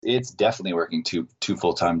it's definitely working two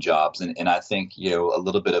full-time jobs. And I think, a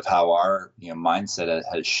little bit of how our, mindset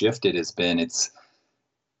has shifted has been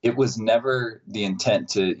it was never the intent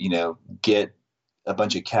to, get a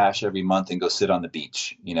bunch of cash every month and go sit on the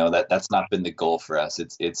beach. That's not been the goal for us.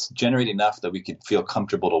 It's generate enough that we could feel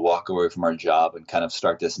comfortable to walk away from our job and kind of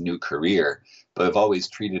start this new career. But I've always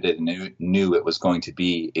treated it and knew it was going to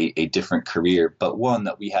be a different career, but one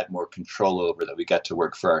that we had more control over, that we got to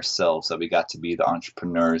work for ourselves, that we got to be the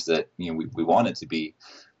entrepreneurs that we wanted to be.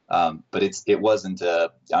 But it wasn't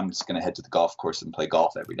I'm just going to head to the golf course and play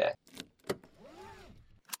golf every day.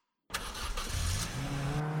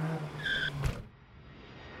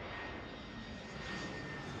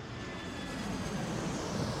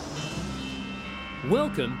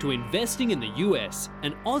 Welcome to Investing in the US,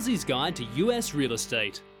 an Aussie's Guide to US Real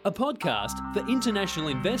Estate, a podcast for international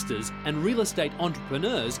investors and real estate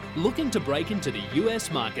entrepreneurs looking to break into the US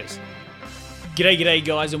market. G'day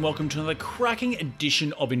guys, and welcome to another cracking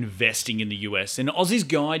edition of Investing in the US, an Aussie's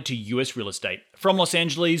Guide to US Real Estate. From Los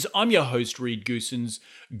Angeles, I'm your host, Reed Goosens.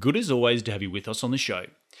 Good as always to have you with us on the show.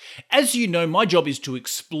 As you know, my job is to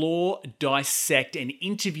explore, dissect, and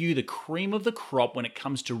interview the cream of the crop when it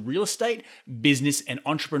comes to real estate, business, and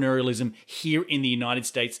entrepreneurialism here in the United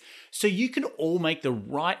States, so you can all make the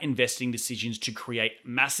right investing decisions to create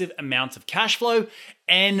massive amounts of cash flow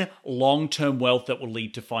and long-term wealth that will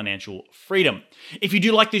lead to financial freedom. If you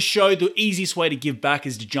do like this show, the easiest way to give back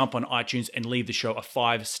is to jump on iTunes and leave the show a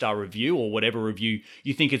 5-star review, or whatever review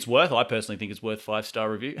you think it's worth. I personally think it's worth 5-star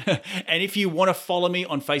review. And if you want to follow me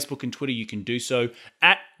on Facebook and Twitter, you can do so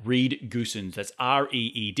at Reed Goosens. That's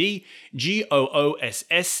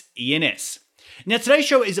ReedGoossens. Now, today's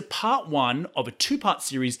show is a part one of a two-part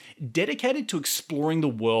series dedicated to exploring the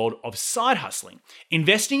world of side hustling,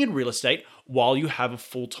 investing in real estate while you have a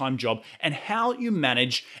full-time job, and how you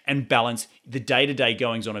manage and balance the day-to-day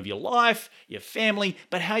goings-on of your life, your family,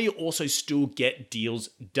 but how you also still get deals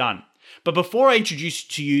done. But before I introduce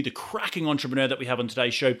to you the cracking entrepreneur that we have on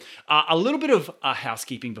today's show, a little bit of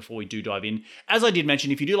housekeeping before we do dive in. As I did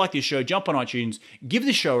mention, if you do like this show, jump on iTunes, give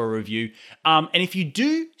the show a review. And if you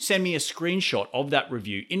do send me a screenshot of that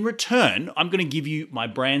review, in return, I'm going to give you my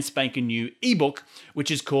brand spanking new ebook, which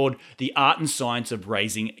is called The Art and Science of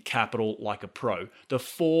Raising Capital Like a Pro, the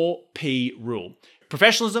 4P rule: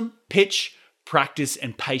 professionalism, pitch, practice,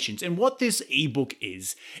 and patience. And what this ebook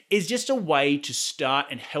is just a way to start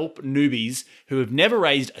and help newbies who have never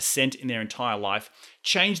raised a cent in their entire life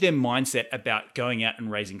change their mindset about going out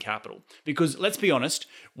and raising capital. Because let's be honest,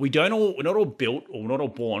 we're not all built, or we're not all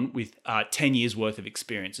born with 10 years worth of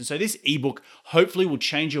experience. And so this ebook hopefully will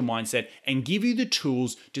change your mindset and give you the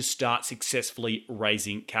tools to start successfully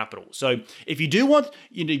raising capital. So if you do want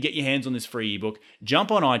to get your hands on this free ebook,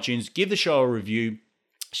 jump on iTunes, give the show a review,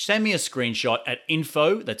 send me a screenshot at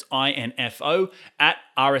info, that's INFO, at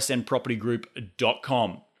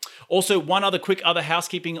rsnpropertygroup.com. Also, one other quick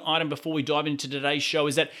housekeeping item before we dive into today's show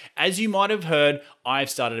is that, as you might have heard, I've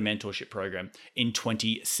started a mentorship program in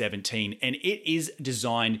 2017, and it is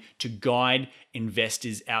designed to guide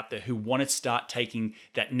investors out there who want to start taking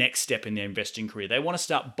that next step in their investing career. They want to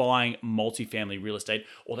start buying multifamily real estate,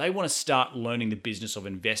 or they want to start learning the business of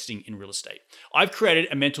investing in real estate. I've created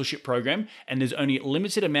a mentorship program, and there's only a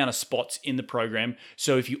limited amount of spots in the program.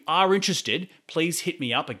 So if you are interested, please hit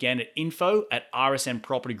me up again at info at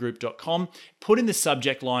rsnpropertygroup.com. Put in the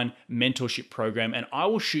subject line mentorship program, and I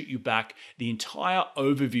will shoot you back the entire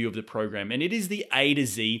overview of the program. And it is the A to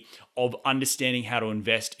Z of understanding how to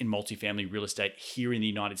invest in multifamily real estate here in the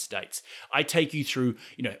United States. I take you through,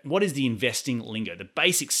 what is the investing lingo, the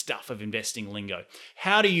basic stuff of investing lingo.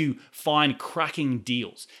 How do you find cracking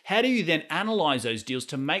deals? How do you then analyze those deals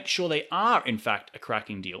to make sure they are, in fact, a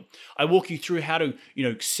cracking deal? I walk you through how to,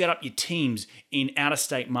 set up your teams in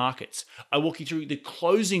out-of-state markets. I walk you through the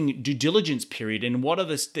closing due diligence period and what are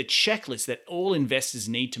the checklists that all investors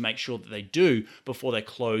need to make sure that they do before they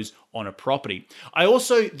close on a property. I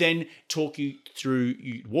also then walk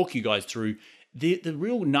you guys through the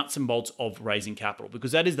real nuts and bolts of raising capital,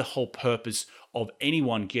 because that is the whole purpose of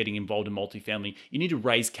anyone getting involved in multifamily. You need to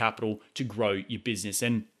raise capital to grow your business.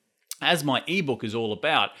 And as my ebook is all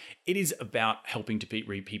about, it is about helping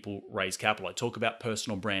people raise capital. I talk about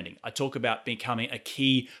personal branding. I talk about becoming a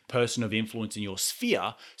key person of influence in your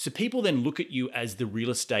sphere, so people then look at you as the real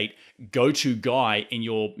estate go-to guy in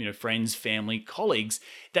your friends, family, colleagues,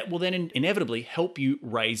 that will then inevitably help you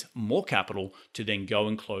raise more capital to then go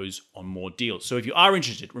and close on more deals. So if you are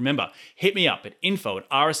interested, remember, hit me up at info at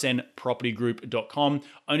rsnpropertygroup.com.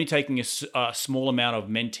 Only taking a small amount of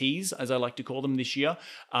mentees, as I like to call them, this year.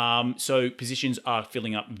 So positions are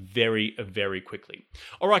filling up very, very quickly.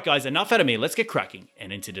 All right, guys, enough out of me. Let's get cracking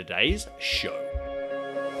and into today's show.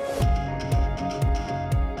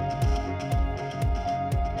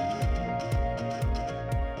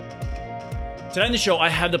 Today on the show, I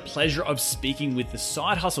have the pleasure of speaking with the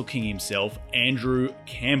side hustle king himself, Andrew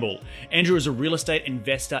Campbell. Andrew is a real estate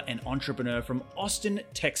investor and entrepreneur from Austin,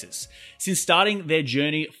 Texas. Since starting their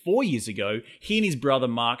journey 4 years ago, he and his brother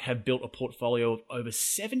Mark have built a portfolio of over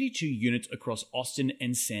 72 units across Austin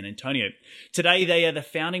and San Antonio. Today, they are the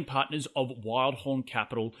founding partners of Wildhorn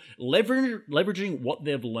Capital, leveraging what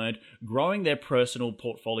they've learned, growing their personal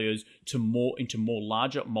portfolios into more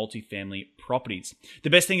larger multifamily properties. The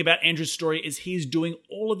best thing about Andrew's story is he's doing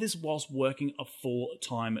all of this whilst working a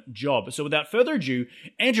full-time job. So without further ado,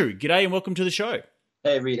 Andrew, g'day and welcome to the show.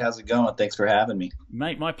 Hey, Reed, how's it going? Thanks for having me.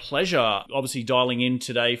 Mate, my pleasure. Obviously dialing in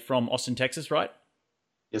today from Austin, Texas, right?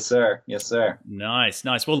 Yes, sir. Yes, sir. Nice.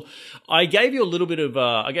 Well, I gave you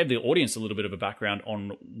I gave the audience a little bit of a background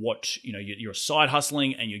on what, you're side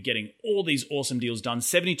hustling and you're getting all these awesome deals done,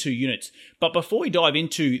 72 units. But before we dive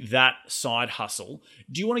into that side hustle,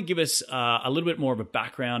 do you want to give us a little bit more of a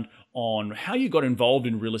background on how you got involved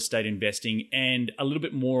in real estate investing and a little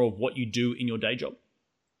bit more of what you do in your day job?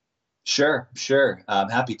 Sure. I'm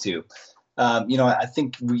happy to. I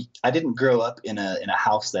think I didn't grow up in a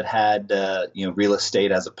house that had, real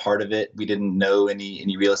estate as a part of it. We didn't know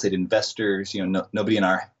any real estate investors. Nobody in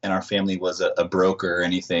our family was a broker or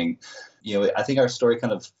anything. I think our story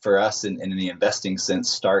kind of for us in the investing sense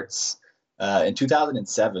starts in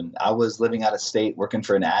 2007. I was living out of state working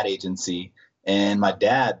for an ad agency, and I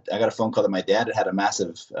got a phone call that my dad had a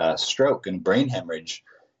massive stroke and brain hemorrhage.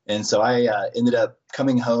 And so I ended up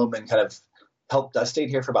coming home and kind of I stayed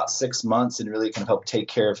here for about 6 months and really kind of helped take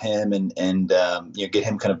care of him and get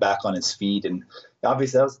him kind of back on his feet. And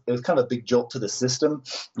obviously it was kind of a big jolt to the system,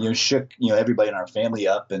 shook, everybody in our family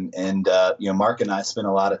up. And Mark and I spent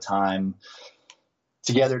a lot of time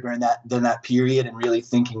together during that period and really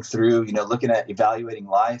thinking through, looking at evaluating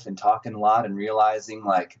life and talking a lot and realizing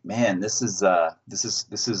like, man, this is a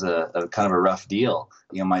kind of a rough deal.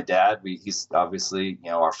 My dad, he's obviously,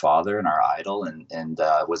 our father and our idol and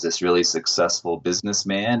was this really successful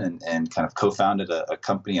businessman and kind of co-founded a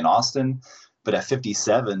company in Austin. But at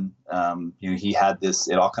 57, he had this,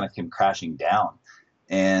 it all kind of came crashing down.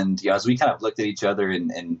 And as we kind of looked at each other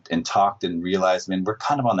and talked and realized, man, we're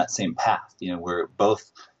kind of on that same path. We're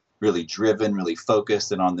both really driven, really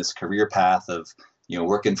focused, and on this career path of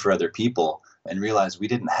working for other people. And realized we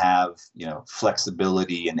didn't have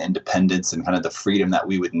flexibility and independence and kind of the freedom that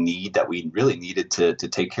we would need, that we really needed to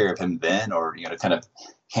take care of him then, or to kind of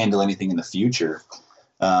handle anything in the future.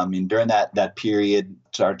 And during that period,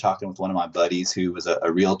 started talking with one of my buddies who was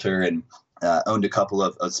a realtor and owned a couple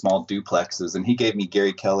of small duplexes, and he gave me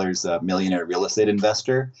Gary Keller's Millionaire Real Estate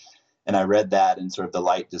Investor. And I read that and sort of the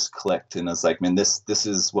light just clicked, and I was like, man, this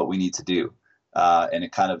is what we need to do. And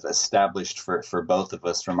it kind of established for both of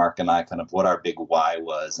us, for Mark and I, kind of what our big why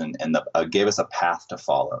was and gave us a path to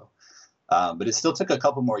follow. But it still took a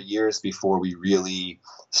couple more years before we really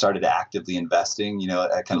started actively investing.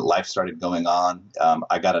 Kind of life started going on.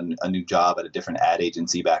 I got a new job at a different ad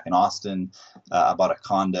agency back in Austin. I bought a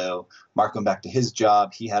condo. Mark went back to his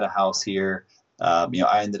job. He had a house here.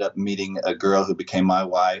 I ended up meeting a girl who became my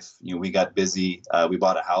wife. We got busy. We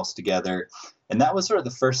bought a house together. And that was sort of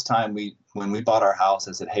the first time when we bought our house,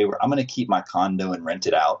 I said, hey, I'm going to keep my condo and rent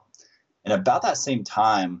it out. And about that same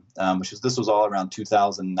time, this was all around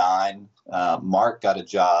 2009, Mark got a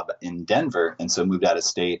job in Denver and so moved out of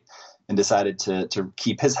state and decided to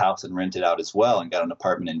keep his house and rent it out as well and got an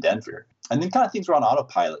apartment in Denver. And then kind of things were on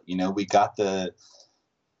autopilot. We got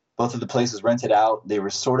both of the places rented out. They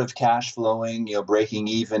were sort of cash flowing, breaking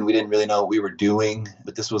even. We didn't really know what we were doing,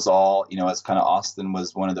 but this was all, as kind of Austin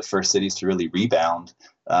was one of the first cities to really rebound.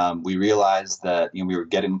 We realized that we were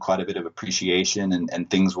getting quite a bit of appreciation and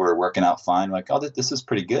things were working out fine. Like, oh, this is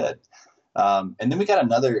pretty good. And then we got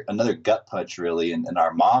another gut punch really, and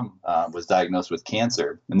our mom was diagnosed with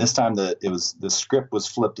cancer. And this time the script was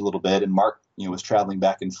flipped a little bit, and Mark was traveling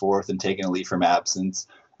back and forth and taking a leave of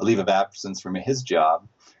absence from his job.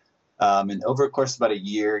 And over the course of about a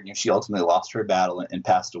year, she ultimately lost her battle and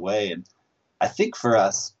passed away. And I think for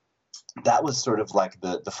us, that was sort of like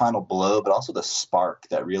the final blow, but also the spark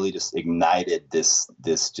that really just ignited this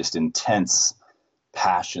just intense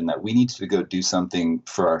passion that we needed to go do something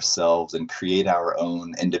for ourselves and create our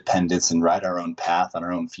own independence and write our own path on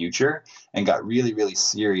our own future, and got really, really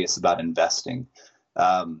serious about investing.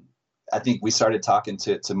 I think we started talking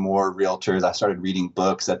to more realtors. I started reading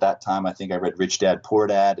books at that time. I think I read Rich Dad, Poor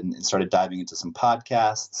Dad and started diving into some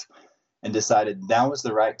podcasts. and decided now was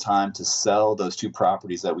the right time to sell those two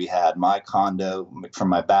properties that we had, my condo from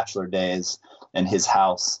my bachelor days and his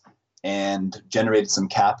house, and generated some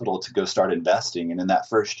capital to go start investing. And in that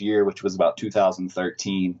first year, which was about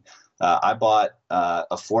 2013, I bought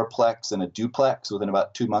a fourplex and a duplex within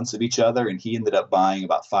about 2 months of each other, and he ended up buying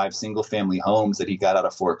about 5 single-family homes that he got out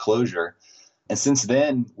of foreclosure. And since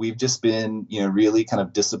then, we've just been, really kind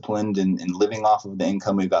of disciplined in living off of the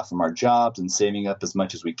income we got from our jobs and saving up as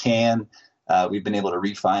much as we can. We've been able to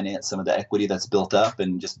refinance some of the equity that's built up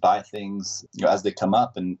and just buy things, as they come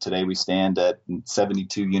up. And today we stand at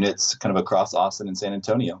 72 units kind of across Austin and San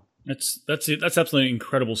Antonio. That's it. That's absolutely an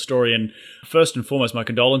incredible story. And first and foremost, my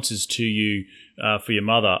condolences to you for your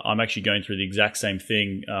mother. I'm actually going through the exact same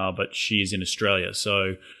thing, but she is in Australia.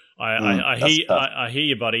 So I hear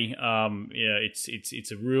you, buddy.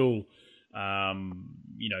 It's a real,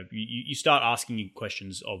 you start asking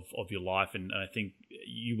questions of your life, and I think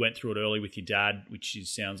you went through it early with your dad, which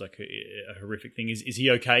sounds like a horrific thing. Is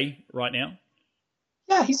he okay right now?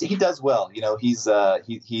 Yeah, he does well. He's a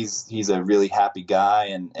really happy guy,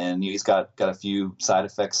 and he's got a few side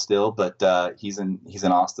effects still, but he's in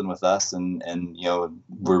Austin with us, and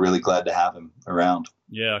we're really glad to have him around.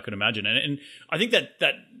 Yeah, I could imagine, and I think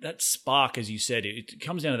that spark, as you said, it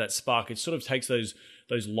comes down to that spark. It sort of takes those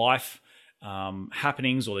life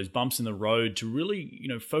happenings or those bumps in the road to really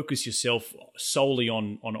focus yourself solely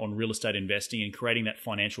on real estate investing and creating that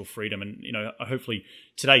financial freedom. And hopefully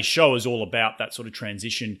today's show is all about that sort of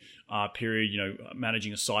transition period,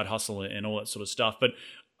 managing a side hustle and all that sort of stuff. But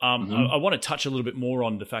I want to touch a little bit more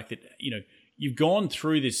on the fact that you've gone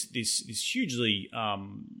through this hugely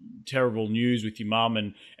terrible news with your mum,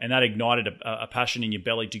 and that ignited a passion in your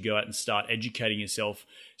belly to go out and start educating yourself.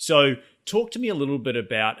 So talk to me a little bit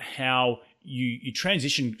about how you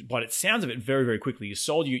transitioned, but it sounds of it very, very quickly. You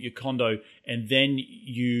sold your condo, and then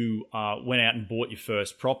you went out and bought your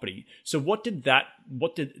first property. So what did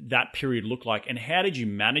that period look like, and how did you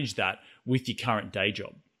manage that with your current day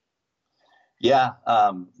job? Yeah,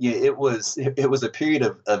 it was a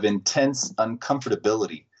period of intense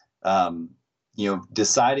uncomfortability.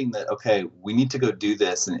 Deciding that, okay, we need to go do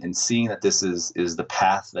this, and seeing that this is the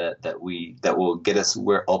path that will get us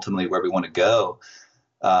where we want to go.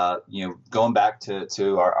 Going back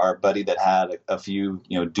to our buddy that had a few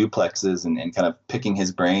duplexes and kind of picking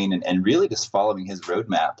his brain and really just following his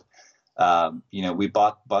roadmap. We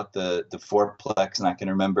bought the fourplex, and I can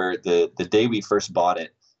remember the day we first bought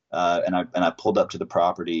it, and I pulled up to the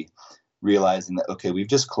property, realizing that, okay, we've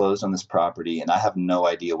just closed on this property and I have no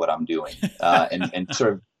idea what I'm doing, and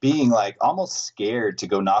sort of being like almost scared to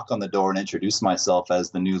go knock on the door and introduce myself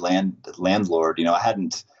as the new landlord.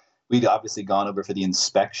 We'd obviously gone over for the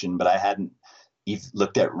inspection, but I hadn't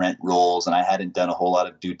looked at rent rolls, and I hadn't done a whole lot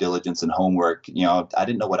of due diligence and homework. I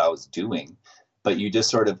didn't know what I was doing, but you just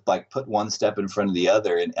sort of like put one step in front of the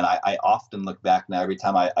other. And I often look back now, every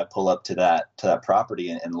time I pull up to that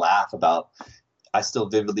property and laugh about, I still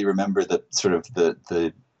vividly remember the sort of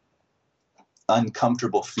the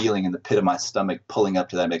uncomfortable feeling in the pit of my stomach pulling up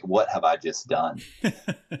to that. Like, what have I just done?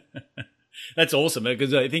 That's awesome,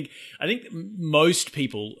 because I think most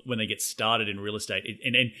people, when they get started in real estate,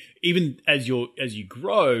 and even as you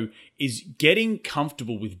grow, is getting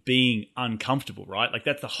comfortable with being uncomfortable, right? Like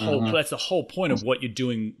that's the whole point of what you're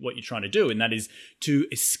doing, what you're trying to do, and that is to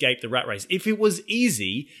escape the rat race. If it was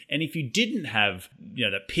easy, and if you didn't have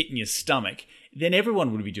that pit in your stomach, then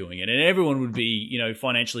everyone would be doing it, and everyone would be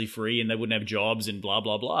financially free, and they wouldn't have jobs and blah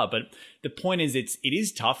blah blah. But the point is, it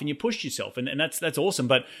is tough, and you push yourself, and that's awesome.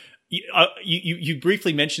 But you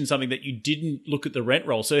briefly mentioned something that you didn't look at the rent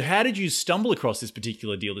roll. So how did you stumble across this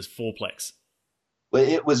particular deal, this fourplex? Well,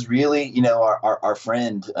 it was really, our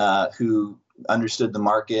friend who understood the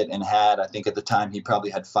market and had, I think at the time, he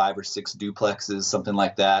probably had 5 or 6 duplexes, something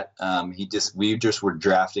like that. We just were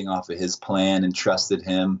drafting off of his plan and trusted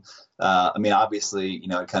him. Obviously,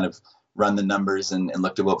 I kind of run the numbers and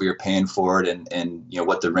looked at what we were paying for it and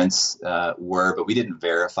what the rents were, but we didn't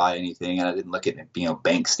verify anything, and I didn't look at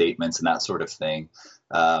bank statements and that sort of thing.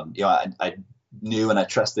 I knew and I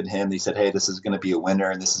trusted him. He said, hey, this is going to be a winner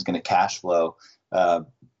and this is going to cash flow,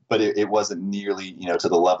 but it wasn't nearly to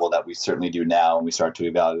the level that we certainly do now when we start to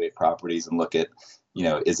evaluate properties and look at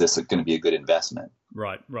is this going to be a good investment?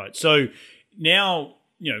 Right. So now,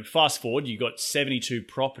 fast forward, you got 72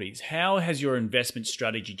 properties. How has your investment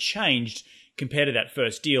strategy changed compared to that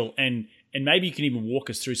first deal? And maybe you can even walk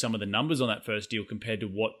us through some of the numbers on that first deal compared to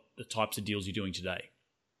what the types of deals you're doing today.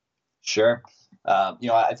 Sure.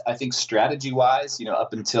 I think strategy-wise,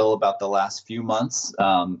 up until about the last few months,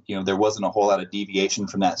 there wasn't a whole lot of deviation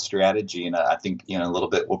from that strategy, and I think a little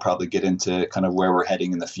bit we'll probably get into kind of where we're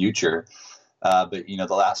heading in the future. But the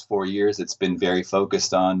last 4 years, it's been very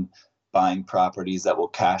focused on buying properties that will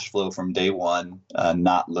cash flow from day one,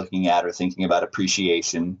 not looking at or thinking about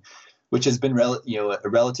appreciation, which has been a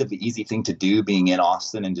relatively easy thing to do, being in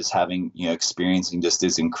Austin and just having experiencing just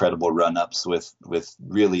these incredible run-ups with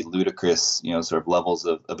really ludicrous sort of levels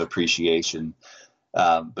of appreciation.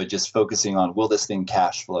 But just focusing on, will this thing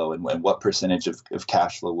cash flow, and what percentage of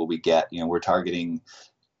cash flow will we get? We're targeting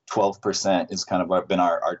 12% is kind of been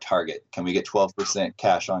our target. Can we get 12%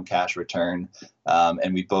 cash on cash return?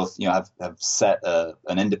 And we both have set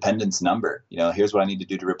an independence number. Here's what I need to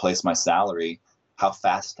do to replace my salary. How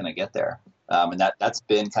fast can I get there? And that's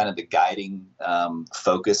been kind of the guiding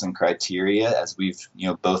focus and criteria as we've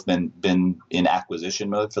both been in acquisition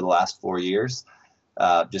mode for the last 4 years,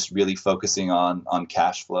 just really focusing on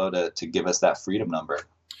cash flow to give us that freedom number.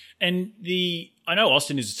 And I know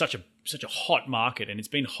Austin is such a hot market, and it's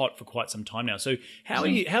been hot for quite some time now. So how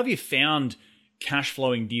have you found cash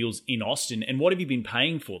flowing deals in Austin, and what have you been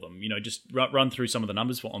paying for them? Just run through some of the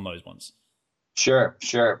numbers on those ones. Sure.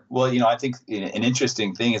 Well, I think an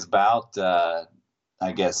interesting thing is about,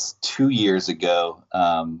 I guess, 2 years ago,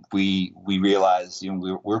 we realized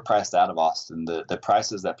we're priced out of Austin. The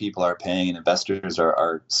prices that people are paying and investors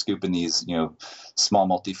are scooping these small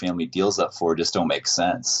multifamily deals up for just don't make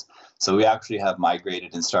sense. So we actually have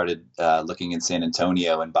migrated and started looking in San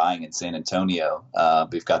Antonio and buying in San Antonio.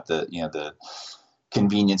 We've got the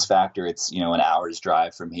convenience factor. It's an hour's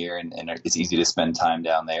drive from here, and it's easy to spend time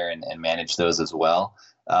down there and manage those as well.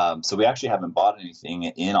 So we actually haven't bought anything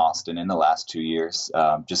in Austin in the last 2 years,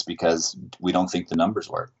 just because we don't think the numbers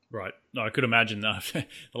work. Right. No, I could imagine that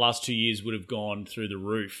the last 2 years would have gone through the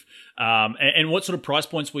roof. And what sort of price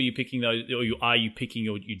points were you picking those, or are you picking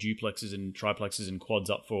your duplexes and triplexes and quads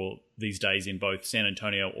up for these days in both San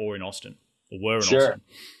Antonio or in Austin, or were in Sure. Austin?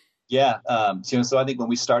 Yeah. So I think when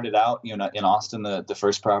we started out, in Austin, the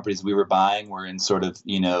first properties we were buying were in sort of,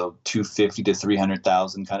 250 to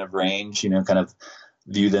 300,000 kind of range, kind of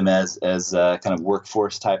view them as kind of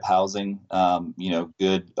workforce type housing,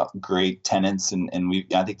 good, great tenants. And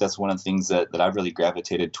I think that's one of the things that I've really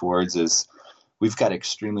gravitated towards is we've got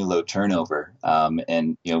extremely low turnover.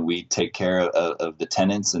 And, we take care of the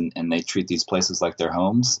tenants and they treat these places like their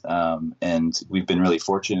homes. And we've been really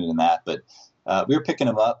fortunate in that. But we were picking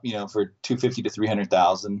them up, for 250 to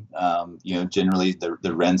 300,000. Generally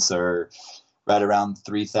the rents are right around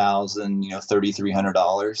 $3,000,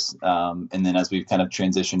 $3,300. And then as we've kind of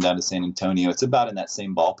transitioned down to San Antonio, it's about in that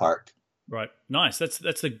same ballpark. Right. Nice.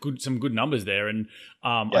 That's some good numbers there. And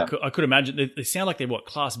Yeah. I could imagine they sound like they're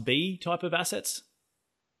Class B type of assets.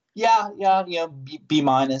 Yeah. B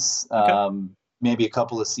minus. Okay. Maybe a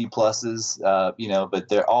couple of C pluses, but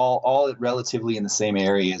they're all relatively in the same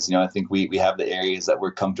areas. I think we have the areas that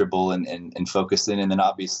we're comfortable and focused in. And then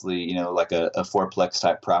obviously, like a fourplex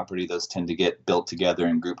type property, those tend to get built together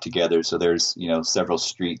and grouped together. So there's, several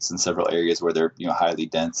streets and several areas where they're, highly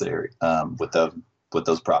dense with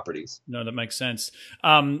those properties. No, that makes sense.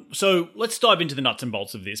 So let's dive into the nuts and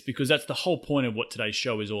bolts of this, because that's the whole point of what today's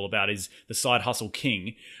show is all about, is the side hustle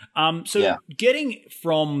king. Getting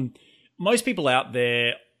from most people out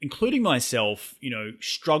there, including myself,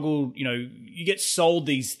 struggle, you get sold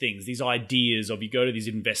these things, these ideas of, you go to these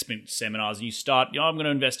investment seminars and you start, I'm going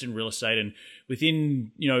to invest in real estate, and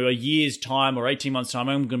within, a year's time or 18 months time,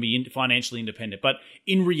 I'm going to be financially independent. But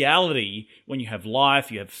in reality, when you have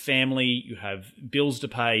life, you have family, you have bills to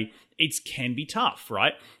pay, it can be tough,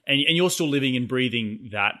 right? And you're still living and breathing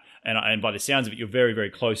that. And by the sounds of it, you're very,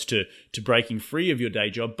 very close to breaking free of your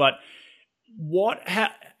day job. But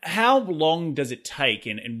how long does it take,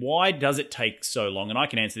 and why does it take so long? And I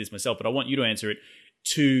can answer this myself, but I want you to answer it,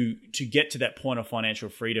 to get to that point of financial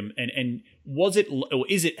freedom. And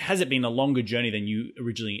has it been a longer journey than you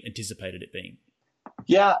originally anticipated it being?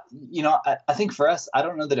 Yeah. I think for us, I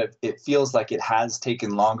don't know that it feels like it has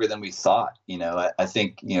taken longer than we thought. I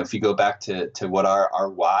think, if you go back to what our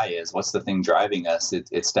why is, what's the thing driving us?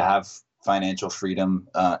 It's to have financial freedom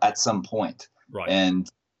at some point. Right.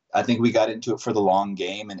 And I think we got into it for the long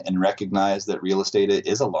game and recognized that real estate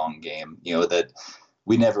is a long game, that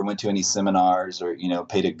we never went to any seminars or,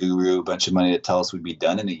 paid a guru a bunch of money to tell us we'd be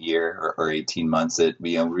done in a year or 18 months. That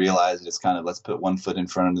we realized it's kind of, let's put one foot in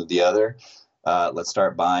front of the other. Let's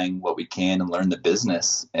start buying what we can and learn the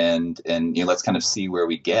business and let's kind of see where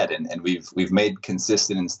we get. And we've made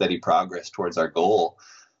consistent and steady progress towards our goal.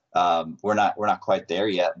 We're not quite there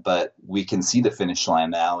yet, but we can see the finish line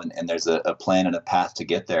now, and there's a plan and a path to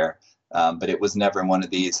get there. But it was never one of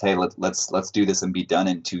these, hey, let's do this and be done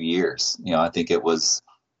in 2 years. I think it was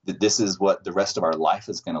that this is what the rest of our life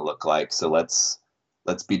is going to look like. So let's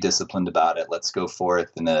be disciplined about it. Let's go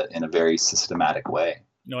forth in a very systematic way.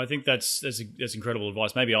 No, I think that's incredible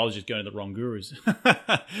advice. Maybe I was just going to the wrong gurus,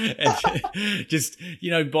 and just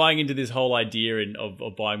buying into this whole idea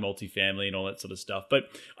of buying multifamily and all that sort of stuff. But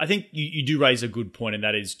I think you do raise a good point, and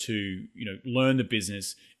that is to learn the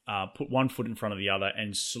business, put one foot in front of the other,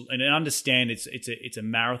 and understand it's a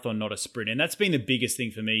marathon, not a sprint. And that's been the biggest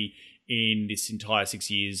thing for me in this entire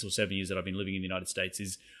 6 years or 7 years that I've been living in the United States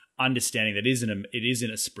is understanding that it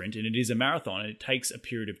isn't a sprint and it is a marathon, and it takes a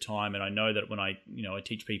period of time. And I know that when I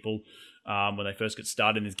teach people when they first get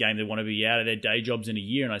started in this game, they want to be out of their day jobs in a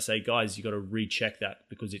year, and I say, guys, you got to recheck that,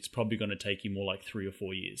 because it's probably going to take you more like 3 or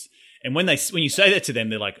 4 years. And when you say that to them,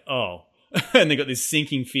 they're like, oh, and they got this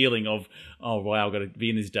sinking feeling of, oh wow, I've got to be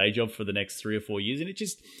in this day job for the next 3 or 4 years, and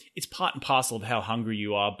it's part and parcel of how hungry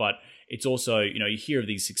you are. But it's also, you hear of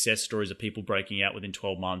these success stories of people breaking out within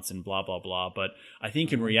 12 months and blah, blah, blah. But I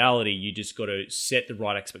think in reality, you just got to set the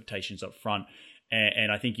right expectations up front.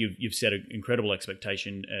 And I think you've set an incredible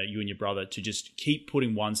expectation, you and your brother, to just keep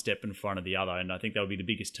putting one step in front of the other. And I think that would be the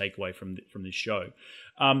biggest takeaway from this show.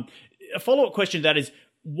 A follow-up question to that is,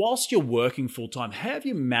 whilst you're working full-time, how have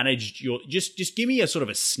you managed just give me a sort of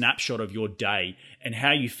a snapshot of your day and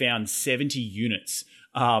how you found 70 units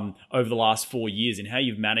over the last 4 years, and how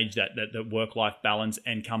you've managed that work-life balance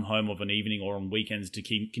and come home of an evening or on weekends to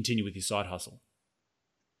continue with your side hustle?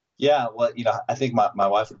 Yeah, well, I think my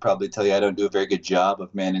wife would probably tell you I don't do a very good job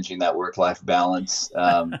of managing that work-life balance,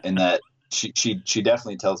 and that she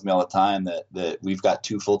definitely tells me all the time that we've got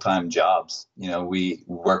 2 full-time jobs. We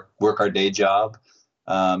work our day job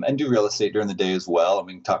and do real estate during the day as well. And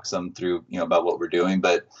we can talk some through about what we're doing,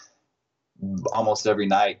 but almost every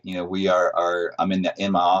night, I'm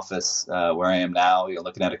in my office where I am now,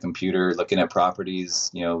 looking at a computer, looking at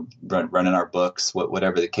properties, running our books,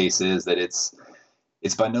 whatever the case is. That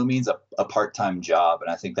it's by no means a part-time job. And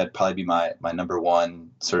I think that'd probably be my number one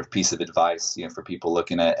sort of piece of advice, for people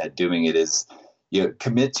looking at doing it is,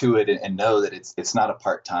 commit to it and know that it's not a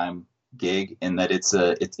part-time gig, and that it's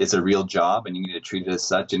a real job, and you need to treat it as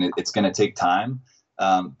such, and it's going to take time.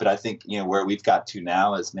 But I think, where we've got to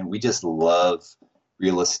now is, man, we just love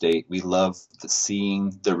real estate. We love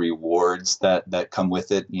seeing the rewards that come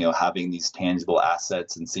with it, having these tangible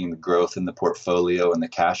assets and seeing the growth in the portfolio and the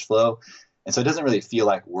cash flow. And so it doesn't really feel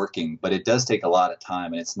like working, but it does take a lot of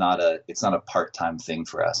time, and it's not a part-time thing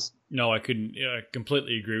for us. No, I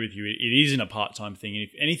completely agree with you. It isn't a part-time thing. And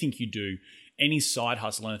if anything you do, any side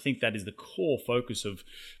hustle, and I think that is the core focus of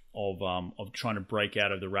trying to break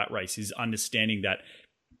out of the rat race, is understanding that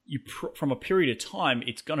from a period of time,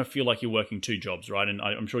 it's going to feel like you're working 2 jobs, right? And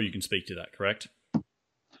I'm sure you can speak to that, correct?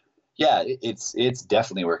 Yeah, it's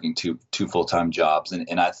definitely working two full-time jobs.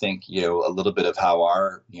 And I think, a little bit of how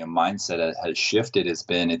our, mindset has shifted has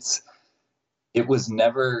been, it was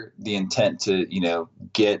never the intent to,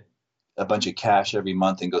 get a bunch of cash every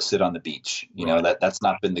month and go sit on the beach. That's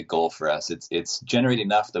not been the goal for us. It's generated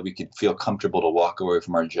enough that we could feel comfortable to walk away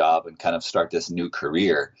from our job and kind of start this new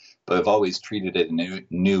career. But I've always treated it and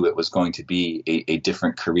knew it was going to be a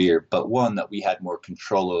different career, but one that we had more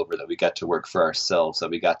control over, that we got to work for ourselves,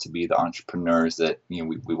 that we got to be the entrepreneurs that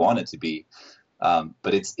we wanted to be.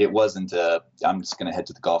 But it wasn't I'm just going to head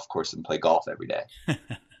to the golf course and play golf every day.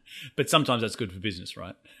 But sometimes that's good for business,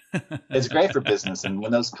 right? It's great for business, and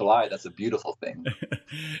when those collide, that's a beautiful thing.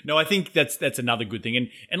 No, I think that's another good thing.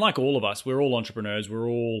 And like all of us, we're all entrepreneurs. We're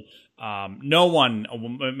all no one,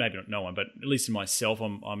 maybe not no one, but at least in myself,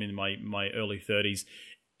 I'm in my early 30s.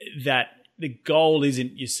 That the goal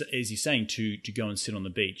isn't, as you're saying, to go and sit on the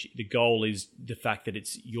beach. The goal is the fact that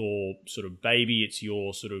it's your sort of baby. It's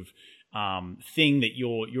your sort of thing that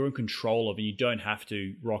you're in control of, and you don't have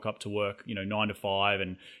to rock up to work, 9 to 5,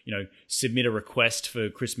 and submit a request for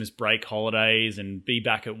Christmas break holidays and be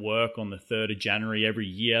back at work on the 3rd of January every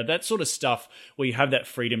year. That sort of stuff, where you have that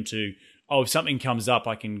freedom to, if something comes up,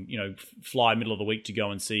 I can fly middle of the week to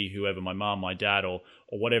go and see whoever, my mom, my dad, or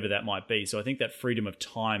whatever that might be. So I think that freedom of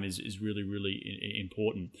time is really, really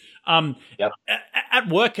important. Yep. At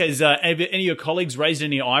work, has any of your colleagues raised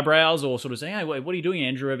any eyebrows or sort of saying, hey, what are you doing,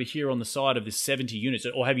 Andrew, over here on the side of this 70 units?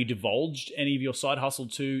 Or have you divulged any of your side hustle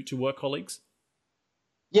to work colleagues?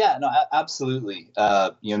 Yeah, no, absolutely.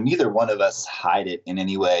 Neither one of us hide it in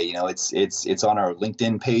any way. It's on our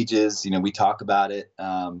LinkedIn pages. We talk about it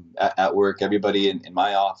at work. Everybody in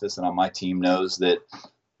my office and on my team knows that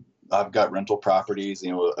I've got rental properties.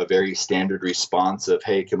 A very standard response of,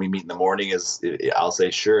 hey, can we meet in the morning? I'll say,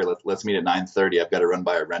 sure, let's meet at 9:30. I've got to run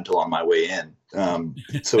by a rental on my way in.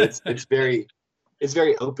 So it's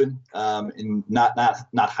very open, and not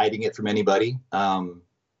hiding it from anybody.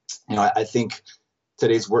 I think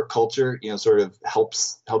today's work culture, sort of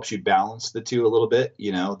helps you balance the two a little bit.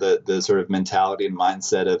 The sort of mentality and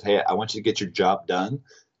mindset of, hey, I want you to get your job done,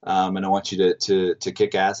 and I want you to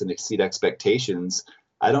kick ass and exceed expectations.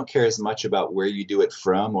 I don't care as much about where you do it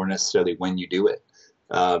from or necessarily when you do it.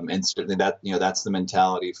 And certainly that's the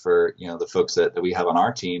mentality for, the folks that we have on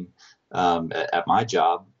our team, at my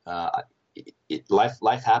job.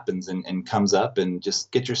 Life happens and comes up, and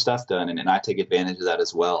just get your stuff done. And I take advantage of that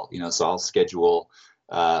as well. So I'll schedule,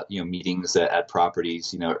 meetings at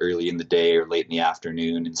properties, early in the day or late in the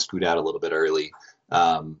afternoon, and scoot out a little bit early.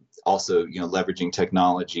 Also, leveraging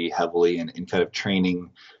technology heavily and kind of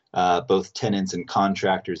training, both tenants and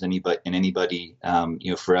contractors, anybody,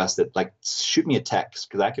 for us that, like, shoot me a text,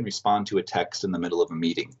 because I can respond to a text in the middle of a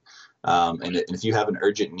meeting. And if you have an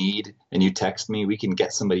urgent need and you text me, we can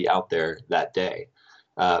get somebody out there that day.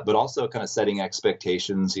 But also kind of setting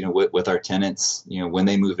expectations, with our tenants, when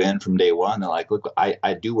they move in from day one, they're like, look,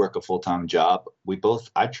 I do work a full-time job.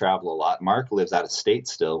 I travel a lot. Mark lives out of state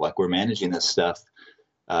still. Like, we're managing this stuff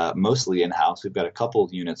mostly in-house. We've got a couple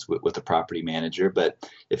of units with a property manager, but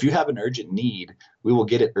if you have an urgent need, we will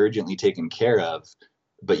get it urgently taken care of.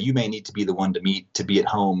 But you may need to be the one to be at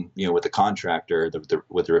home, with the contractor,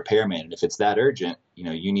 with the repairman. And if it's that urgent,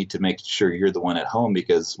 you need to make sure you're the one at home,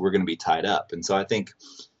 because we're going to be tied up. And so I think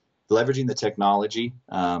leveraging the technology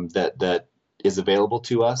that is available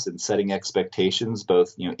to us, and setting expectations,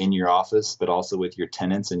 both, in your office, but also with your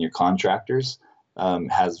tenants and your contractors,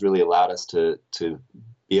 has really allowed us to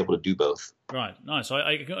be able to do both. Right. Nice.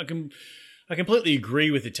 I completely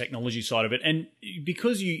agree with the technology side of it. And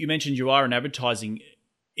because you mentioned you are in advertising,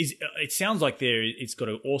 it sounds like it's got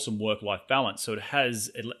an awesome work-life balance. So it has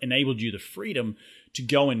enabled you the freedom to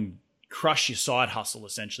go and crush your side hustle,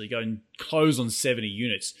 essentially, go and close on 70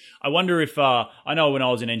 units. I wonder if, I know when I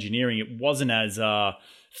was in engineering, it wasn't as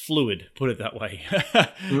fluid, put it that way.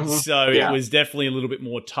 Mm-hmm. So yeah. It was definitely a little bit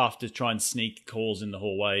more tough to try and sneak calls in the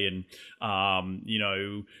hallway, and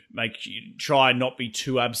try and not be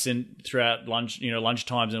too absent throughout lunch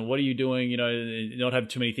times, and what are you doing, not have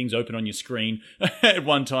too many things open on your screen at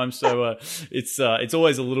one time. So it's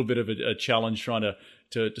always a little bit of a challenge trying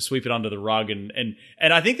to sweep it under the rug, and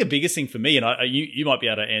I think the biggest thing for me, and you might be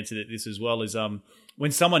able to answer this as well, is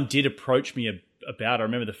when someone did approach me about it. I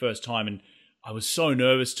remember the first time, and I was so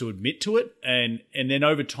nervous to admit to it, and then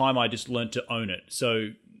over time I just learned to own it. So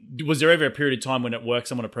was there ever a period of time when at work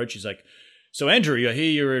someone approaches like, so Andrew, I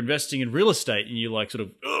hear you're investing in real estate, and you're like sort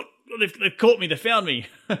of, oh, they've caught me, they found me?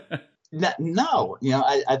 No,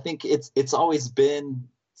 I think it's always been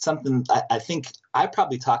something. I think I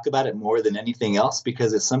probably talk about it more than anything else,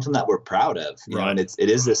 because it's something that we're proud of, right. And it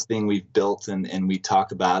is this thing we've built, and we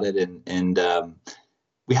talk about it, and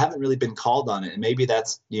we haven't really been called on it. And maybe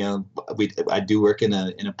that's, I do work in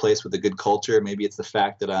a place with a good culture. Maybe it's the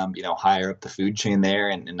fact that I'm, higher up the food chain there,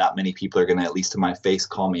 and not many people are going to, at least to my face,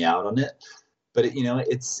 call me out on it. But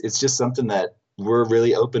it's just something that we're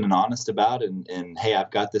really open and honest about. And hey,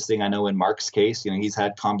 I've got this thing. I know in Mark's case, he's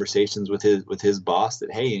had conversations with his boss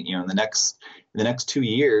that, hey, in the next 2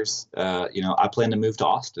 years, I plan to move to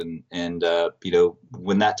Austin, and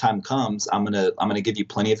when that time comes, I'm gonna give you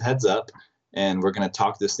plenty of heads up. And we're going to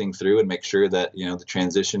talk this thing through and make sure that, the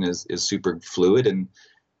transition is super fluid. And,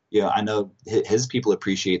 I know his people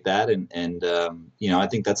appreciate that. And I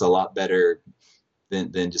think that's a lot better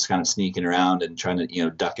than just kind of sneaking around and trying to,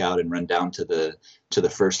 duck out and run down to the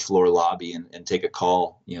first floor lobby and take a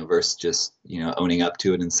call, versus just, owning up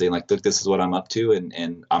to it and saying, like, look, this is what I'm up to.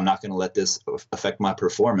 And I'm not going to let this affect my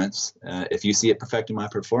performance. If you see it affecting my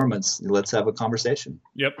performance, let's have a conversation.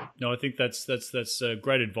 Yep. No, I think that's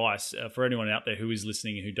great advice for anyone out there who is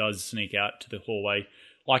listening and who does sneak out to the hallway,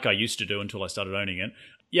 like I used to do until I started owning it.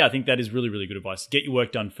 Yeah, I think that is really, really good advice. Get your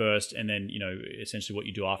work done first, and then, essentially what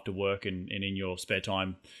you do after work and in your spare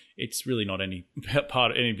time, it's really not any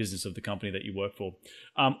part of any business of the company that you work for.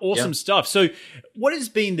 Awesome stuff. So what has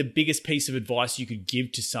been the biggest piece of advice you could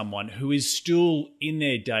give to someone who is still in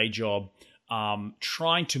their day job,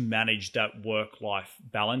 trying to manage that work-life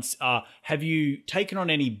balance? Have you taken on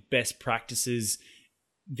any best practices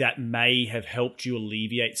that may have helped you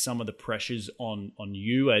alleviate some of the pressures on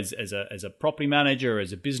you as a property manager,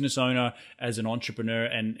 as a business owner, as an entrepreneur,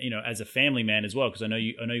 and as a family man as well? Because I know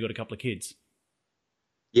you got a couple of kids.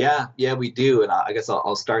 Yeah, we do, and I guess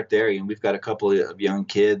I'll start there. We've got a couple of young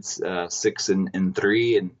kids, 6 and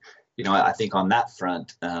 3, and I think on that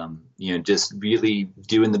front, just really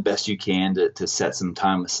doing the best you can to set some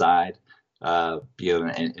time aside.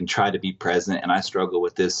 and try to be present. And I struggle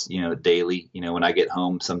with this, daily. When I get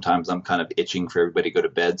home, sometimes I'm kind of itching for everybody to go to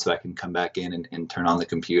bed so I can come back in and turn on the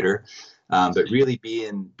computer. But really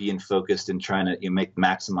being focused and trying to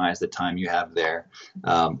maximize the time you have there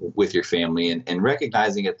with your family, and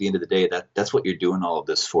recognizing at the end of the day that that's what you're doing all of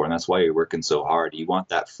this for, and that's why you're working so hard. You want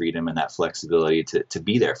that freedom and that flexibility to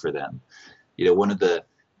be there for them. One of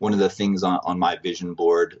the things on my vision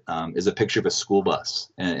board is a picture of a school bus,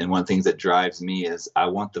 and one of the things that drives me is I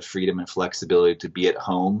want the freedom and flexibility to be at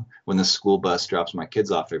home when the school bus drops my kids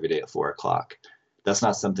off every day at 4 o'clock. That's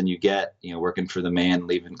not something you get, working for the man,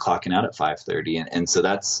 clocking out at 5:30. And so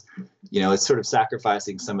that's, it's sort of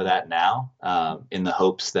sacrificing some of that now in the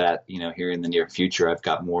hopes that, here in the near future, I've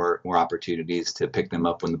got more opportunities to pick them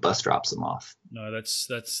up when the bus drops them off. No, that's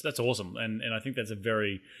awesome. And I think that's a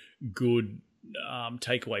very good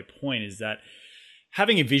takeaway point, is that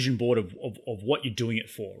having a vision board of what you're doing it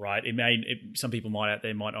for, right? Some people might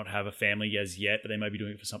not have a family as yet, but they may be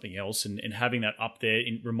doing it for something else, and having that up there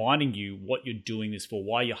in reminding you what you're doing this for,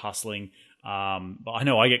 why you're hustling. But I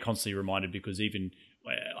know I get constantly reminded, because even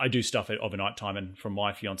I do stuff at overnight time, and from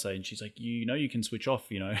my fiance, and she's like, you can switch off,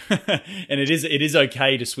 and it is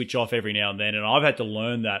okay to switch off every now and then. And I've had to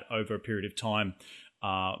learn that over a period of time.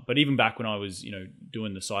 But even back when I was,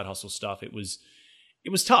 doing the side hustle stuff, it was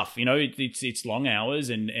tough. It's long hours,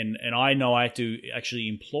 and I know I had to actually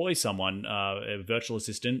employ someone, a virtual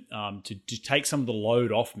assistant, to take some of the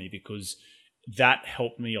load off me, because that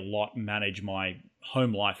helped me a lot manage my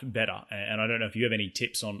home life better. And I don't know if you have any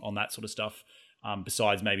tips on that sort of stuff,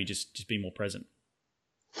 besides maybe just being more present.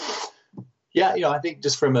 Yeah, I think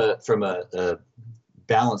just from a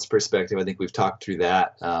balance perspective, I think we've talked through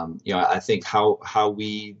that. I think how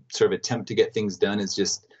we sort of attempt to get things done is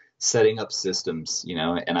just setting up systems,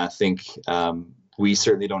 and I think we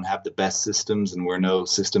certainly don't have the best systems, and we're no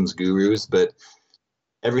systems gurus, but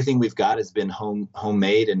everything we've got has been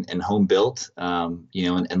homemade and home built,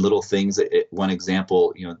 and little things. One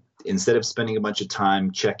example, instead of spending a bunch of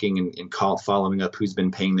time checking and following up who's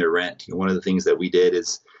been paying their rent, one of the things that we did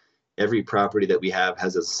is every property that we have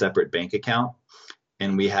has a separate bank account.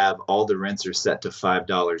 And we have all the rents are set to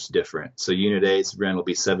 $5 different. So unit A's rent will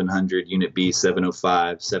be $700, unit B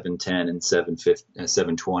 $705, $710, and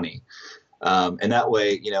 $720. And that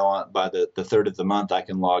way, by the third of the month, I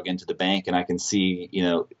can log into the bank and I can see,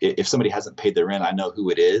 if somebody hasn't paid their rent, I know who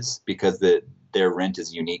it is, because their rent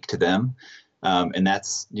is unique to them. And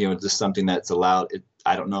that's, just something that's allowed.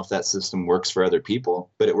 I don't know if that system works for other people,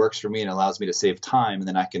 but it works for me, and it allows me to save time. And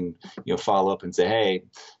then I can, follow up and say, hey,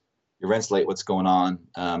 your rent's late, what's going on,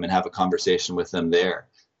 and have a conversation with them there.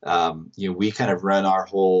 We kind of run our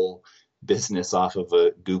whole business off of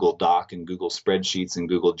a Google Doc and Google Spreadsheets and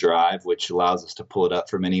Google Drive, which allows us to pull it up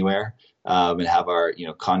from anywhere, and have our,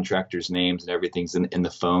 contractors' names and everything's in the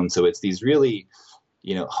phone. So it's these really,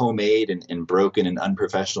 homemade and broken and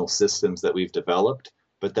unprofessional systems that we've developed,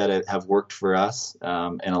 but that have worked for us,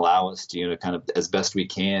 and allow us to, kind of, as best we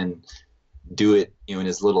can, do it, in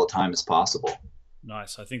as little time as possible.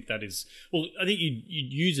 Nice. I think that is, well, I think you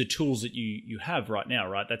use the tools that you have right now,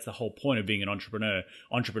 right? That's the whole point of being an entrepreneur.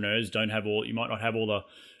 Entrepreneurs you might not have all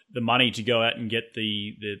the money to go out and get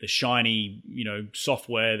the shiny,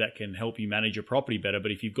 software that can help you manage your property better.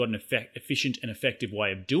 But if you've got an efficient and effective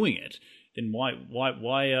way of doing it, then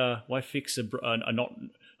why fix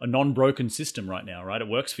a non-broken system right now, right? It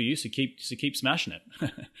works for you, so keep smashing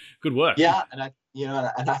it. Good work. Yeah, and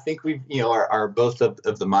I think we've are both of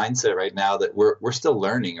the mindset right now that we're still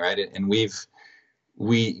learning, right? And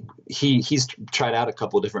he's tried out a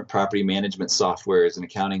couple of different property management softwares and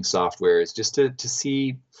accounting softwares just to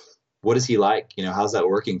see what is he like, how's that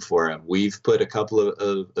working for him. We've put a couple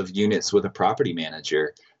of units with a property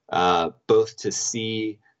manager, both to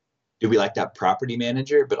see, do we like that property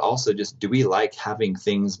manager, but also just, do we like having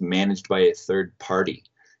things managed by a third party?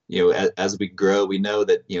 As we grow, we know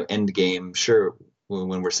that, end game, sure,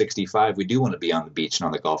 when we're 65, we do want to be on the beach and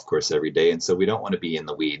on the golf course every day. And so we don't want to be in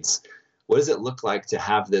the weeds. What does it look like to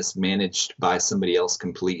have this managed by somebody else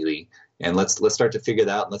completely? And let's start to figure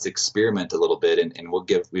that out. Let's experiment a little bit. And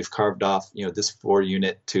we've carved off, this 4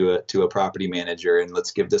 unit to a property manager, and let's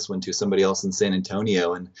give this one to somebody else in San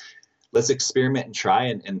Antonio. And let's experiment and try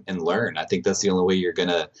and learn. I think that's the only way you're going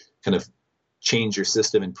to kind of change your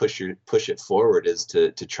system and push it forward, is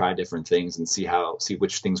to try different things and see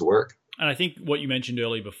which things work. And I think what you mentioned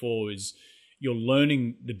earlier before is you're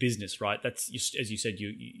learning the business, right? That's just, as you said,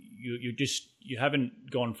 you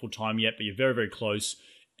haven't gone full time yet, but you're very, very close.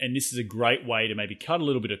 And this is a great way to maybe cut a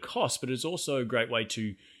little bit of cost, but it's also a great way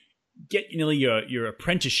to get nearly your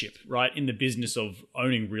apprenticeship, right, in the business of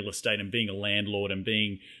owning real estate and being a landlord and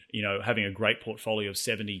being, having a great portfolio of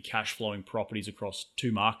 70 cash flowing properties across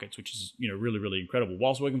 2 markets, which is, really, really incredible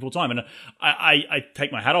whilst working full time. And I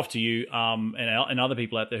take my hat off to you and other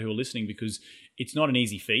people out there who are listening, because it's not an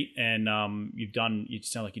easy feat. And you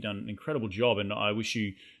sound like you've done an incredible job, and I wish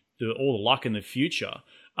you all the luck in the future.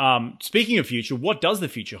 Speaking of future, what does the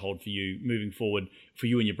future hold for you moving forward, for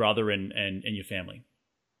you and your brother and your family?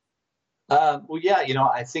 Well, yeah,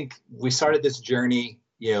 I think we started this journey,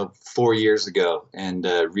 4 years ago. And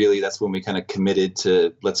really, that's when we kind of committed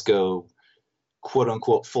to let's go, quote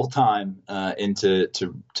unquote, full time into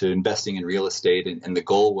investing in real estate. And the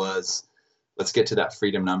goal was, let's get to that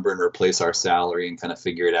freedom number and replace our salary and kind of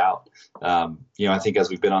figure it out. I think as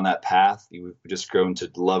we've been on that path, we've just grown to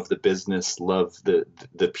love the business, love the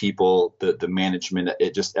people, the management.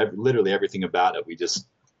 It just literally everything about it.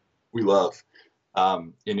 We love.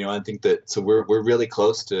 I think that, so we're really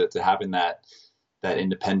close to having that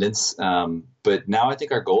independence. But now I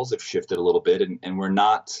think our goals have shifted a little bit, and we're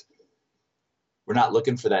not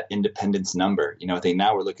looking for that independence number. I think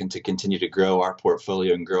now we're looking to continue to grow our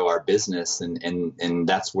portfolio and grow our business. And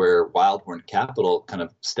that's where Wildhorn Capital kind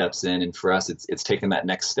of steps in. And for us, it's taken that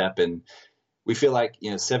next step. And we feel like,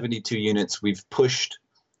 72 units, we've pushed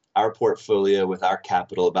our portfolio with our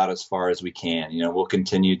capital about as far as we can. We'll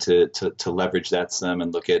continue to leverage that some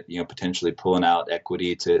and look at, potentially pulling out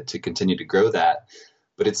equity to continue to grow that.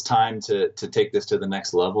 But it's time to take this to the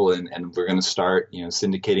next level, and we're going to start,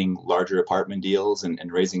 syndicating larger apartment deals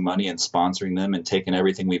and raising money and sponsoring them and taking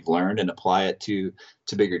everything we've learned and apply it to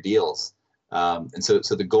bigger deals. And so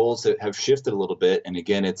the goals have shifted a little bit. And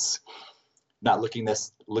again, it's not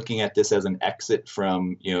looking at this as an exit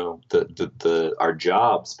from, our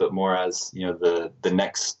jobs, but more as, the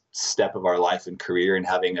next step of our life and career, and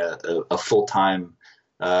having a full-time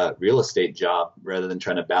real estate job rather than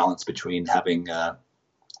trying to balance between having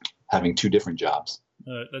 2 different jobs.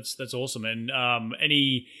 That's awesome. And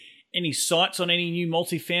any sights on any new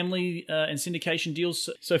multifamily and syndication deals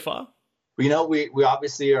so far? We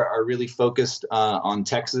obviously are really focused on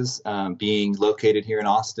Texas, being located here in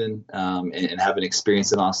Austin, and having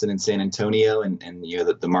experience in Austin and San Antonio, and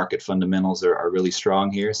the market fundamentals are really strong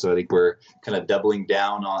here. So I think we're kind of doubling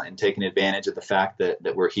down on and taking advantage of the fact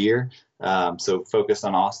that we're here. So focused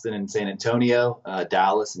on Austin and San Antonio,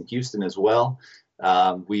 Dallas and Houston as well.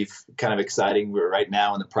 We've kind of exciting. We're right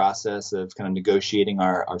now in the process of kind of negotiating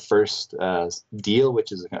our first deal,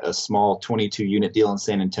 which is a small 22 unit deal in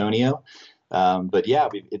San Antonio. But yeah,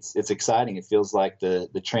 it's exciting. It feels like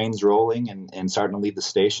the train's rolling and starting to leave the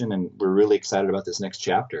station, and we're really excited about this next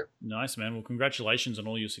chapter. Nice, man. Well, congratulations on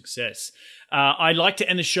all your success. I'd like to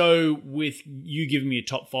end the show with you giving me a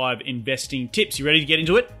top 5 investing tips. You ready to get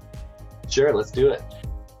into it? Sure, let's do it.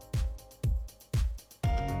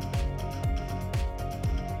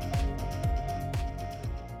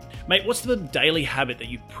 Mate, what's the daily habit that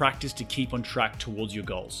you practice to keep on track towards your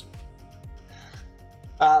goals?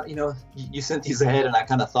 You sent these ahead, and I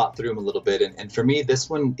kind of thought through them a little bit. And for me, this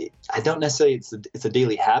one, I don't necessarily, it's a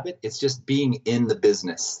daily habit. It's just being in the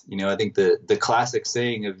business. I think the classic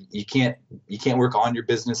saying of you can't work on your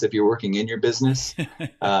business if you're working in your business.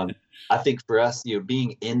 I think for us,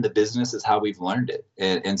 being in the business is how we've learned it.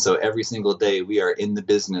 And so every single day we are in the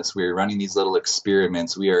business. We're running these little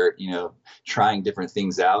experiments. We are, trying different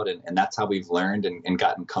things out. And that's how we've learned and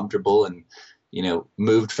gotten comfortable and,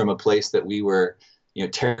 moved from a place that we were,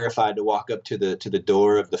 terrified to walk up to the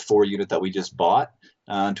door of the 4 unit that we just bought,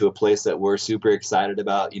 to a place that we're super excited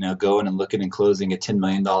about, going and looking and closing at $10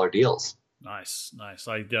 million deals. Nice.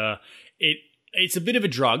 It's a bit of a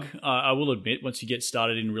drug, I will admit, once you get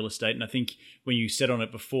started in real estate. And I think when you said on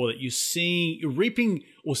it before that you're reaping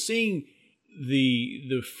or seeing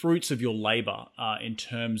the fruits of your labor in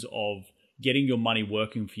terms of getting your money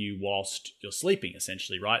working for you whilst you're sleeping,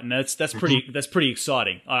 essentially, right? And that's pretty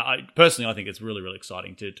exciting. I personally, I think it's really, really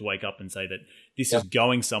exciting to wake up and say that this is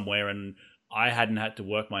going somewhere, and I hadn't had to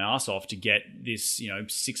work my ass off to get this,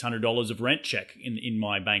 $600 of rent check in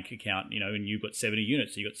my bank account, and you've got 70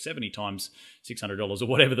 units, so you got 70 times $600 or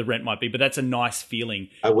whatever the rent might be. But that's a nice feeling.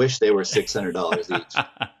 I wish they were $600 each.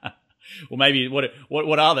 Well, maybe what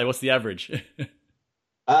are they? What's the average?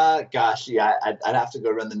 Gosh, yeah, I'd have to go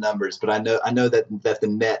run the numbers, but I know that the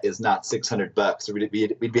net is not $600, so we'd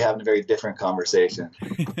be having a very different conversation.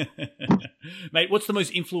 Mate, who's the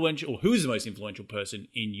most influential person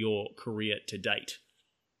in your career to date?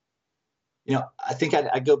 I think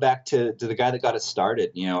I go back to the guy that got us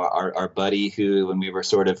started, our buddy who, when we were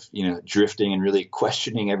sort of, drifting and really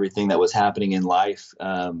questioning everything that was happening in life,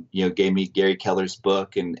 gave me Gary Keller's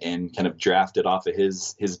book and kind of drafted off of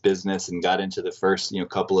his business and got into the first,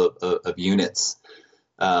 couple of units.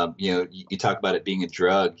 You talk about it being a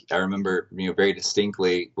drug. I remember, very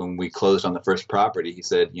distinctly when we closed on the first property, he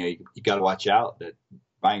said, you got to watch out that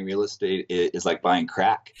buying real estate is like buying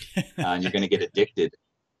crack, and you're going to get addicted.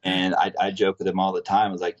 And I joke with him all the time.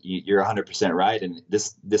 I was like, you're 100% right. And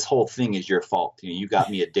this whole thing is your fault. You got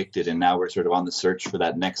me addicted. And now we're sort of on the search for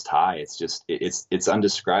that next high. It's just, it's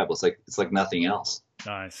undescribable. It's like nothing else.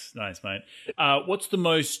 Nice, mate. What's the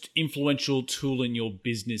most influential tool in your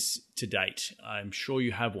business to date? I'm sure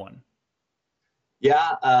you have one.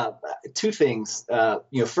 Yeah, two things.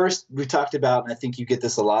 First, we talked about, and I think you get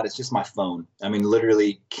this a lot, it's just my phone. I mean,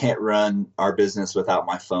 literally can't run our business without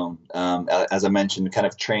my phone. As I mentioned, kind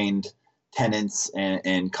of trained tenants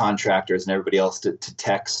and contractors and everybody else to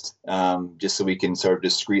text, just so we can sort of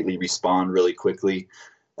discreetly respond really quickly.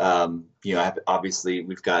 Obviously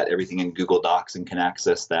we've got everything in Google Docs and can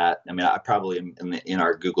access that. I mean, I probably am in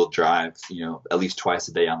our Google Drive, at least twice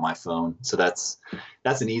a day on my phone. So that's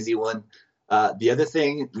an easy one. The other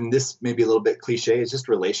thing, and this may be a little bit cliche, is just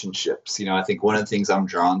relationships. I think one of the things I'm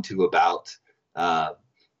drawn to about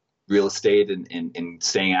real estate and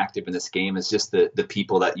staying active in this game is just the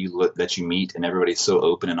people that you meet, and everybody's so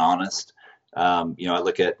open and honest. I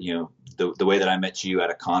look at, the way that I met you at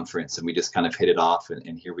a conference, and we just kind of hit it off,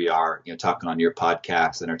 and here we are, talking on your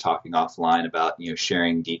podcast and are talking offline about,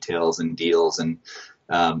 sharing details and deals and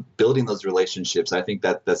building those relationships. I think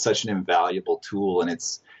that's such an invaluable tool, and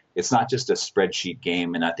it's not just a spreadsheet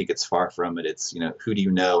game, and I think it's far from it. It's, who do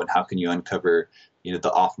you know and how can you uncover,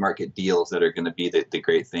 the off-market deals that are going to be the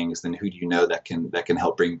great things, then who do you know that can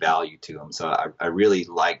help bring value to them. So I really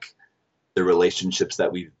like the relationships that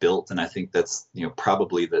we've built, and I think that's,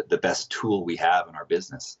 probably the best tool we have in our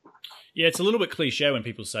business. Yeah, it's a little bit cliche when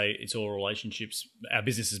people say it's all relationships. Our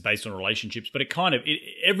business is based on relationships, but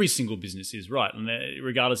every single business is, right. And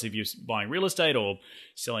regardless if you're buying real estate or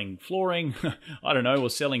selling flooring, I don't know, or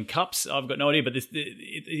selling cups, I've got no idea. But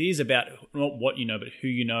it is about not what you know, but who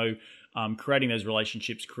you know. Creating those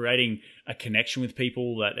relationships, creating a connection with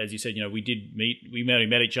people that, as you said, we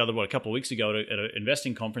met each other, a couple of weeks ago at an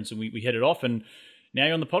investing conference, and we headed off, and now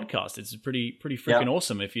you're on the podcast. It's pretty freaking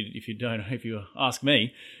awesome if you ask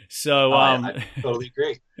me. So I totally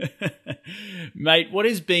agree. Mate, what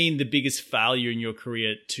has been the biggest failure in your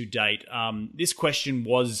career to date? This question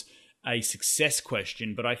was a success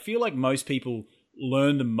question, but I feel like most people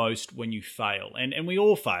learn the most when you fail, and we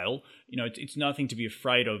all fail. It's nothing to be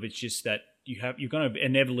afraid of. It's just that you're going to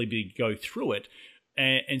inevitably go through it.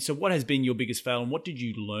 And so, what has been your biggest fail, and what did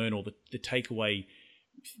you learn, or the takeaway,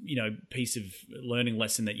 piece of learning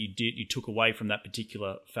lesson that you took away from that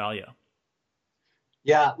particular failure?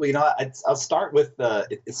 Yeah, well, I'll start with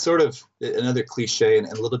it's sort of another cliche and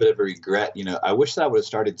a little bit of a regret. I wish that I would have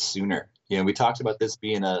started sooner. We talked about this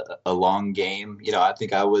being a long game. I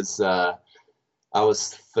think I was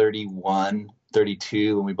 31,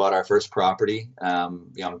 32 when we bought our first property.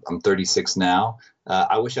 I'm 36 now.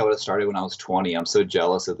 I wish I would have started when I was 20. I'm so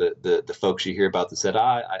jealous of the folks you hear about that said,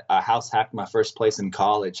 I house hacked my first place in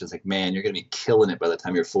college. I was like, man, you're going to be killing it by the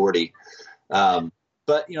time you're 40.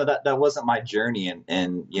 But that wasn't my journey.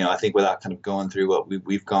 And I think without kind of going through what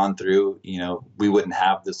we've gone through, we wouldn't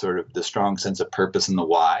have the strong sense of purpose and the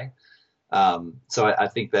why. So I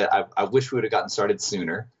think that I wish we would have gotten started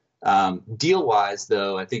sooner. Deal wise,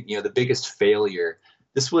 though, I think, the biggest failure,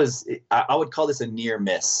 I would call this a near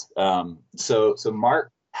miss. So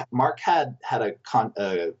Mark had a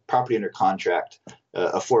property under contract,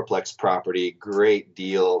 a fourplex property, great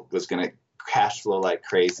deal, was going to cash flow like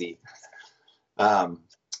crazy.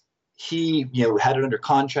 He, had it under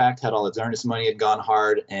contract, had all its earnest money, had gone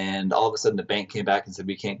hard, and all of a sudden the bank came back and said,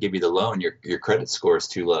 we can't give you the loan. Your credit score is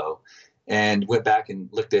too low. And went back and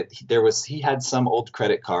looked at, he had some old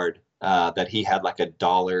credit card that he had like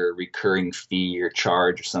 $1 recurring fee or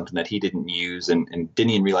charge or something that he didn't use, and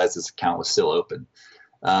didn't even realize his account was still open.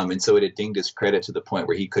 And so it had dinged his credit to the point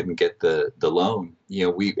where he couldn't get the loan. We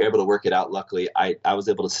were able to work it out. Luckily, I was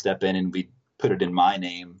able to step in and we put it in my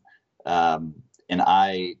name. And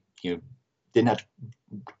I, didn't have to,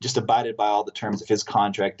 just abided by all the terms of his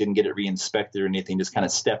contract, didn't get it re-inspected or anything, just kind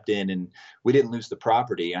of stepped in, and we didn't lose the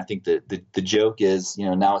property. And I think the joke is,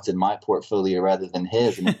 now it's in my portfolio rather than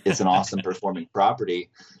his, and it's an awesome performing property.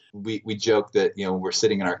 We joke that, when we're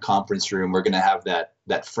sitting in our conference room, we're going to have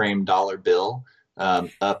that framed dollar bill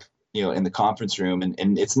up in the conference room,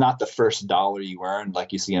 and it's not the first dollar you earn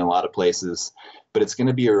like you see in a lot of places, but it's going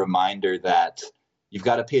to be a reminder that you've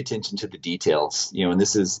got to pay attention to the details, and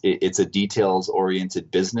it's a details oriented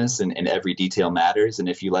business, and every detail matters. And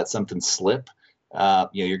if you let something slip,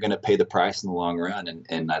 you're going to pay the price in the long run.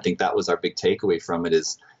 And I think that was our big takeaway from it,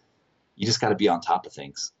 is you just got to be on top of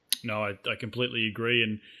things. No, I completely agree.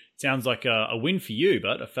 And it sounds like a win for you,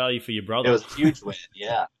 but a failure for your brother. It was a huge win.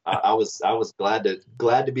 Yeah. I was glad to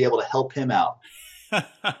be able to help him out.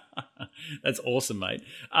 That's awesome, mate.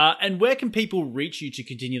 And where can people reach you to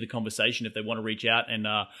continue the conversation if they want to reach out and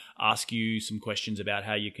ask you some questions about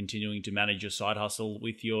how you're continuing to manage your side hustle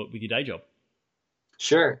with your day job?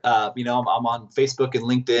 Sure. I'm on Facebook and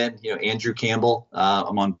LinkedIn, Andrew Campbell.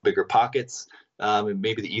 I'm on Bigger Pockets.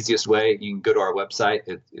 Maybe the easiest way, you can go to our website.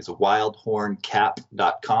 It is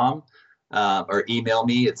wildhorncap.com, or email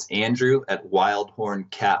me. It's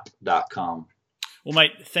andrew@wildhorncap.com. Well,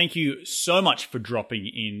 mate, thank you so much for dropping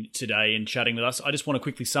in today and chatting with us. I just want to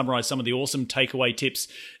quickly summarize some of the awesome takeaway tips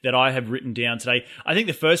that I have written down today. I think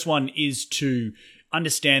the first one is to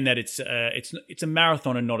understand that it's a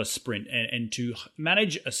marathon and not a sprint, and to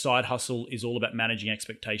manage a side hustle is all about managing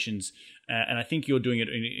expectations. And I think you're doing it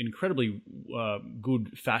in incredibly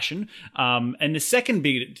good fashion. And the second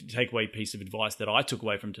big takeaway piece of advice that I took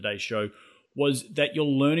away from today's show was that you're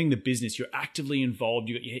learning the business. You're actively involved.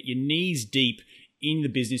 You got your knees deep in the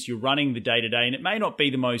business. You're running the day-to-day, and it may not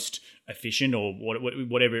be the most efficient or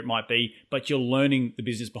whatever it might be, but you're learning the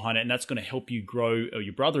business behind it, and that's going to help you grow, or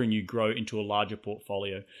your brother and you grow into a larger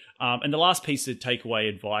portfolio. And the last piece of takeaway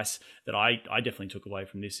advice that I definitely took away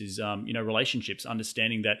from this is, relationships.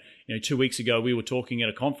 Understanding that 2 weeks ago we were talking at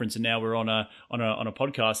a conference, and now we're on a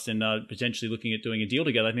podcast and potentially looking at doing a deal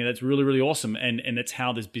together. I think that's really, really awesome, and that's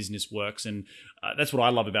how this business works. And that's what I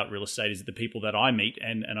love about real estate, is the people that I meet,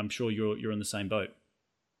 and I'm sure you're in the same boat.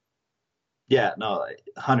 Yeah, no,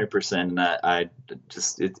 100%. And I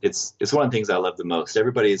just, it's one of the things I love the most.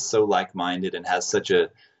 Everybody is so like-minded and has such an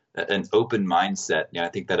open mindset. I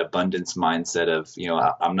think that abundance mindset of,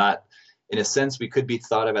 I'm not, in a sense, we could be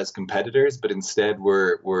thought of as competitors, but instead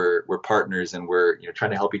we're partners, and we're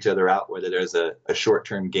trying to help each other out, whether there's a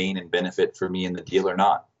short-term gain and benefit for me in the deal or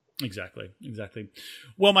not. Exactly.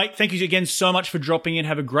 Well, mate, thank you again so much for dropping in.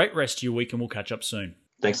 Have a great rest of your week, and we'll catch up soon.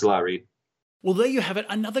 Thanks a lot, Reed. Well, there you have it.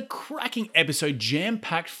 Another cracking episode,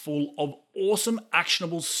 jam-packed full of awesome,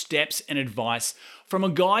 actionable steps and advice from a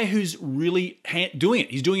guy who's really doing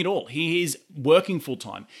it. He's doing it all. He is working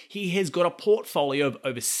full-time. He has got a portfolio of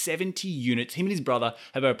over 70 units. Him and his brother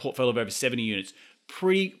have a portfolio of over 70 units.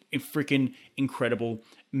 Pretty freaking incredible.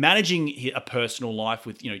 Managing a personal life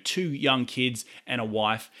with 2 young kids and a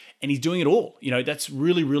wife, and he's doing it all. That's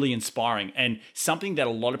really, really inspiring, and something that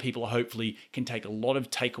a lot of people hopefully can take a lot of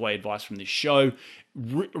takeaway advice from this show.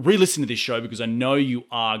 Re-listen to this show, because I know you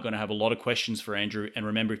are going to have a lot of questions for Andrew. And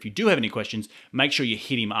remember, if you do have any questions, make sure you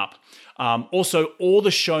hit him up. Also, all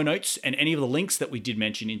the show notes and any of the links that we did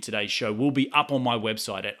mention in today's show will be up on my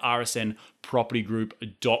website at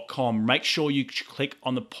rsnpropertygroup.com. Make sure you click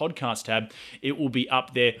on the podcast tab. It will be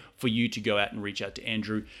up there for you to go out and reach out to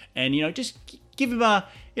Andrew, and just give him a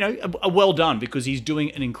well done, because he's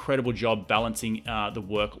doing an incredible job balancing the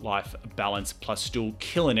work-life balance, plus still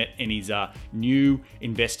killing it in his new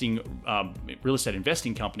real estate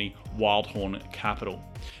investing company, Wildhorn Capital.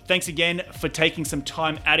 Thanks again for taking some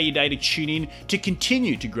time out of your day to tune in, to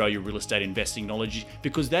continue to grow your real estate investing knowledge,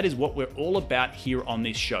 because that is what we're all about here on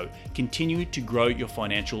this show. Continue to grow your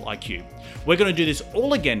financial IQ. We're going to do this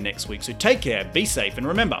all again next week, so take care, be safe, and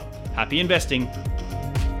remember, happy investing.